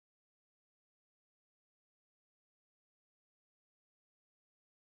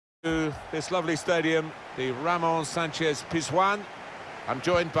To this lovely stadium, the Ramon Sanchez Pizjuan. I'm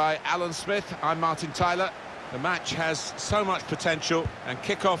joined by Alan Smith. I'm Martin Tyler. The match has so much potential and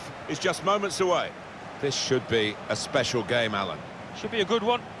kickoff is just moments away. This should be a special game, Alan. Should be a good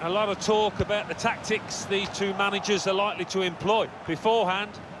one. A lot of talk about the tactics these two managers are likely to employ.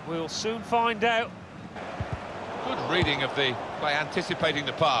 Beforehand, we'll soon find out. Good reading of the play, anticipating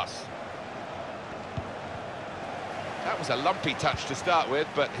the pass. That was a lumpy touch to start with,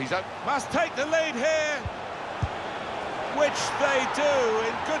 but he's up. Must take the lead here, which they do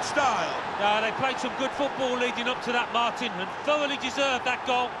in good style. They played some good football leading up to that, Martin, and thoroughly deserved that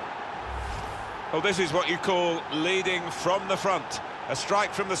goal. Well, this is what you call leading from the front. A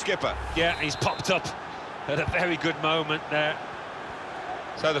strike from the skipper. Yeah, he's popped up at a very good moment there.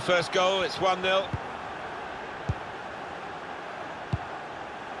 So the first goal, it's 1-0.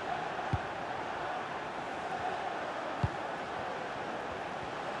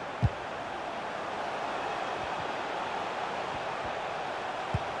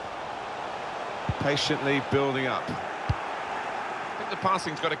 Patiently building up. I think the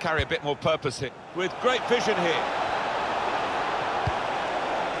passing's got to carry a bit more purpose here. With great vision here.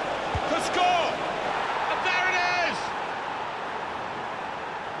 To score! And there it is!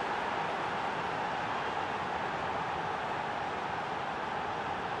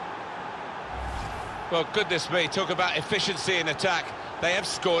 Well, goodness me, talk about efficiency in attack. They have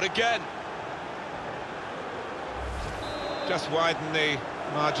scored again. Just widen the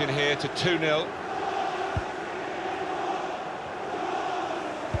margin here to 2-0.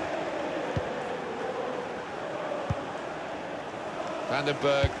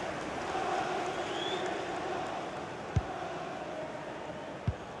 Vandenberg.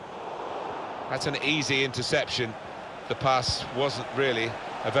 That's an easy interception. The pass wasn't really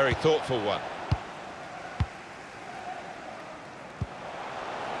a very thoughtful one.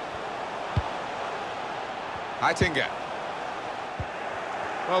 Heitinga.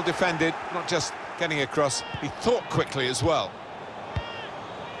 Well defended, not just getting across, he thought quickly as well.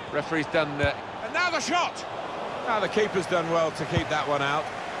 Referee's done... And now the shot! Now the keeper's done well to keep that one out.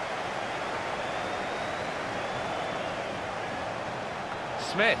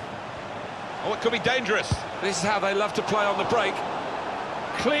 Smith. Oh, it could be dangerous. This is how they love to play on the break.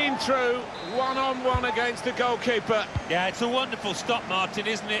 Clean through, one-on-one against the goalkeeper. Yeah, it's a wonderful stop, Martin,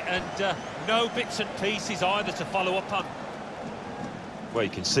 isn't it? And no bits and pieces either to follow up on. Well, you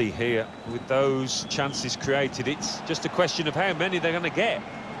can see here, with those chances created, it's just a question of how many they're going to get.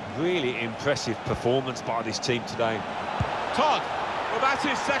 Really impressive performance by this team today. Todd, well, that's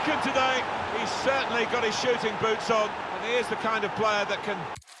his second today. He's certainly got his shooting boots on, and he is the kind of player that can...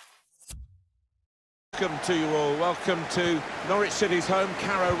 Welcome to you all. Welcome to Norwich City's home,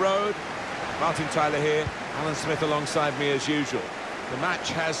 Carrow Road. Martin Tyler here, Alan Smith alongside me as usual. The match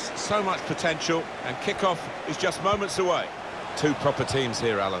has so much potential, and kickoff is just moments away. Two proper teams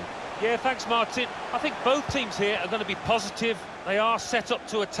here, Alan. Yeah, thanks, Martin. I think both teams here are going to be positive. They are set up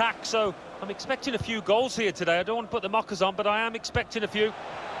to attack, so I'm expecting a few goals here today. I don't want to put the mockers on, but I am expecting a few.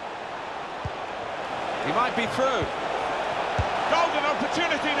 He might be through. Golden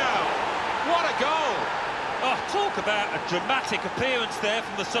opportunity now. What a goal! Oh, talk about a dramatic appearance there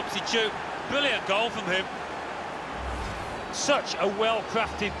from the substitute. Brilliant goal from him. Such a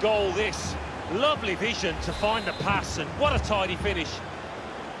well-crafted goal, this. Lovely vision to find the pass, and what a tidy finish.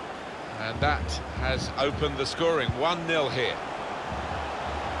 And that has opened the scoring. 1-0 here.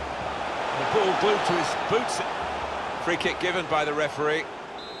 The ball glued to his boots. Free kick given by the referee.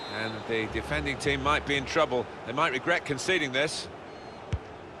 And the defending team might be in trouble. They might regret conceding this.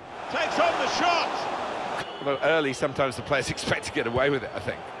 Takes on the shot! Although early, sometimes the players expect to get away with it, I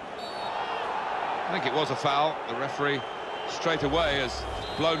think. I think it was a foul. The referee straight away has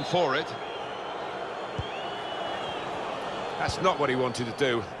blown for it. That's not what he wanted to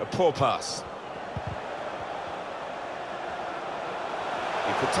do. A poor pass.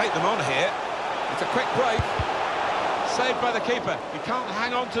 He could take them on here. It's a quick break. Saved by the keeper. He can't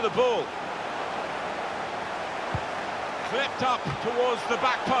hang on to the ball. Clipped up towards the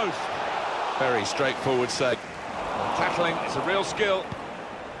back post. Very straightforward save. Tackling is a real skill.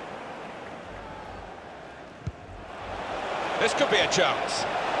 This could be a chance.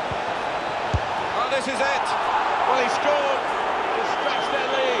 Oh, this is it. Well, he scored to stretch their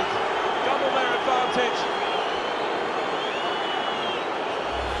lead, double their advantage.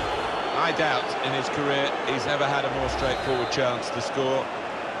 I doubt in his career he's ever had a more straightforward chance to score,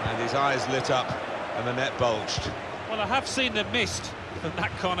 and his eyes lit up and the net bulged. Well, I have seen them missed from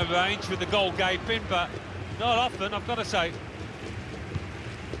that kind of range with the goal gaping, but not often, I've got to say.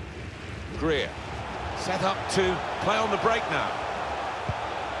 Greer set up to play on the break now.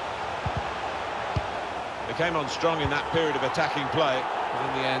 came on strong in that period of attacking play, but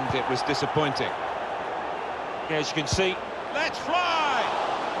in the end it was disappointing. Yeah, as you can see. Let's fly!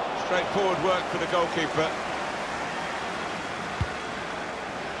 Straightforward work for the goalkeeper.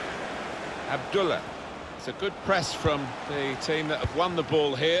 Abdullah. It's a good press from the team that have won the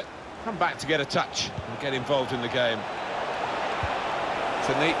ball here. Come back to get a touch and get involved in the game. It's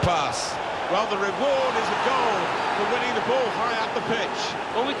a neat pass. Well, the reward is a goal for winning the ball high up the pitch.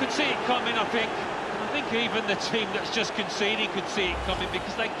 Well, we could see it coming, I think. I think even the team that's just conceded could see it coming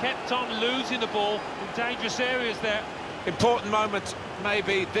because they kept on losing the ball in dangerous areas there. Important moment,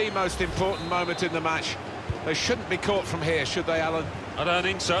 maybe the most important moment in the match. They shouldn't be caught from here, should they, Alan? I don't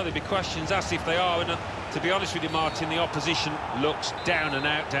think so. There'll be questions asked if they are. And to be honest with you, Martin, the opposition looks down and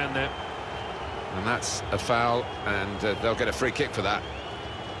out down there. And that's a foul, and they'll get a free kick for that.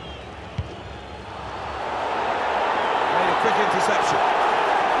 Made a quick interception.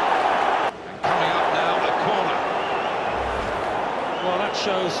 And coming up now, a corner. Well, that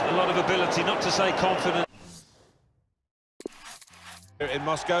shows a lot of ability, not to say confidence. In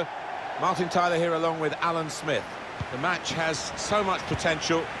Moscow, Martin Tyler here along with Alan Smith. The match has so much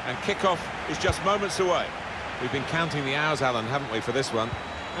potential, and kick-off is just moments away. We've been counting the hours, Alan, haven't we, for this one?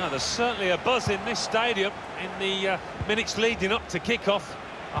 Well, there's certainly a buzz in this stadium in the minutes leading up to kick-off.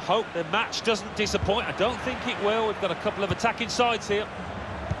 I hope the match doesn't disappoint. I don't think it will. We've got a couple of attacking sides here.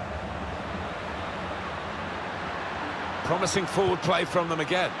 Promising forward play from them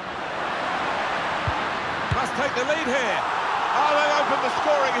again. Must take the lead here. Oh, they've opened the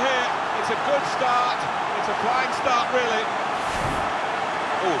scoring here. It's a good start. It's a flying start, really.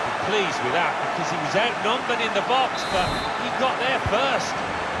 Oh, be pleased with that because he was outnumbered in the box, but he got there first.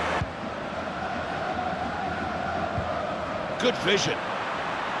 Good vision.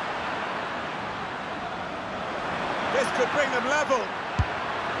 This could bring them level.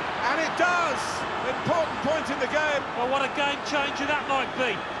 And it does. Important point in the game. Well, what a game changer that might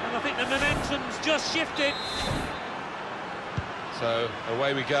be. And I think the momentum's just shifted. So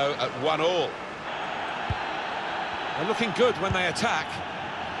away we go at 1-1. They're looking good when they attack.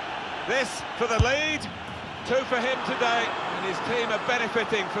 This for the lead. 2 for him today, and his team are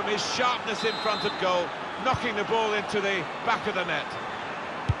benefiting from his sharpness in front of goal, knocking the ball into the back of the net.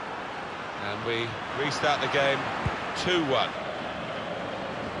 And we restart the game 2-1.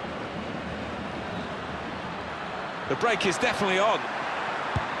 The break is definitely on.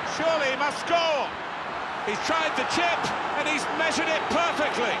 Surely he must score. He's tried to chip, and he's measured it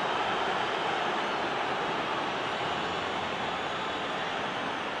perfectly.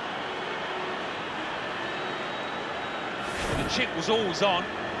 The chip was always on.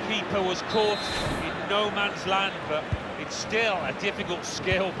 Keeper was caught in no man's land, but it's still a difficult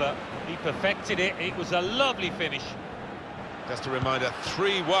skill, but he perfected it. It was a lovely finish. Just a reminder,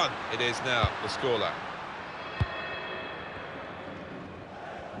 3-1 it is now, the scoreline.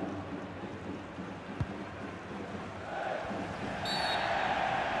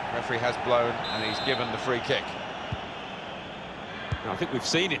 Referee has blown, and he's given the free kick. I think we've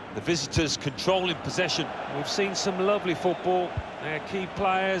seen it. The visitors controlling possession. We've seen some lovely football. Their key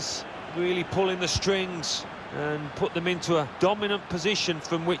players really pulling the strings and put them into a dominant position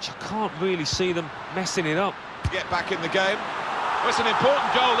from which I can't really see them messing it up. Get back in the game. Well, it's an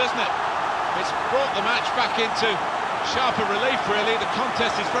important goal, isn't it? It's brought the match back into sharper relief, really. The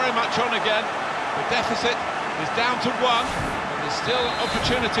contest is very much on again. The deficit is down to 1. There's still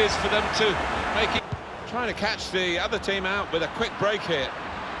opportunities for them to make it. Trying to catch the other team out with a quick break here.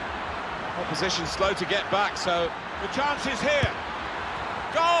 Opposition slow to get back, so the chance is here.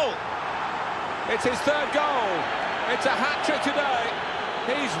 Goal! It's his 3rd goal. It's a hat-trick today.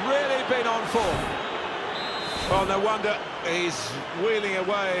 He's really been on form. Well, no wonder he's wheeling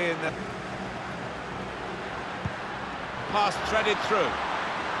away in the pass threaded through.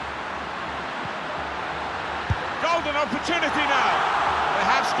 Golden opportunity now. They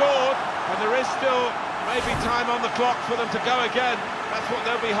have scored, and there is still maybe time on the clock for them to go again. That's what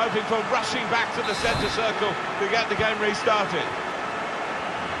they'll be hoping for, rushing back to the centre circle to get the game restarted.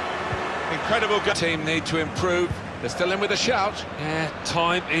 Incredible game. Team need to improve. They're still in with a shout. Yeah,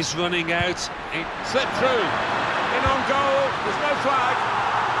 time is running out. It slipped through. In on goal. There's no flag.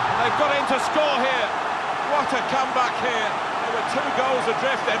 And they've got in to score here. What a comeback here. There were 2 goals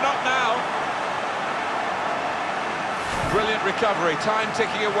adrift. They're not now. Brilliant recovery, time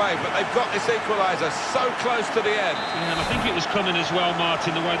ticking away, but they've got this equaliser so close to the end. Yeah, and I think it was coming as well,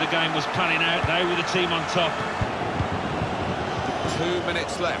 Martin, the way the game was panning out. They were the team on top. 2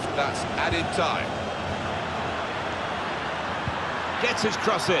 minutes left, that's added time. Gets his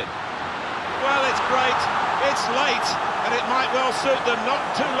cross in. Well, it's great, it's late, and And it might well suit them. Not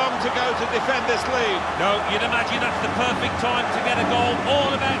too long to go to defend this lead. No, you'd imagine that's the perfect time to get a goal.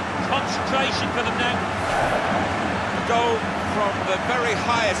 All about concentration for them now. A goal from the very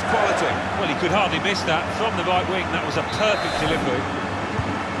highest quality. Well, he could hardly miss that. From the right wing, that was a perfect delivery.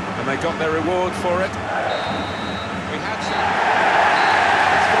 And they got their reward for it. We had some.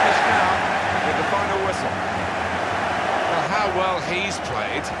 It's finished now with the final whistle. Well, how well he's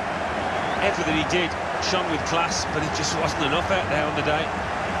played. Everything he did shone with class, but it just wasn't enough out there on the day.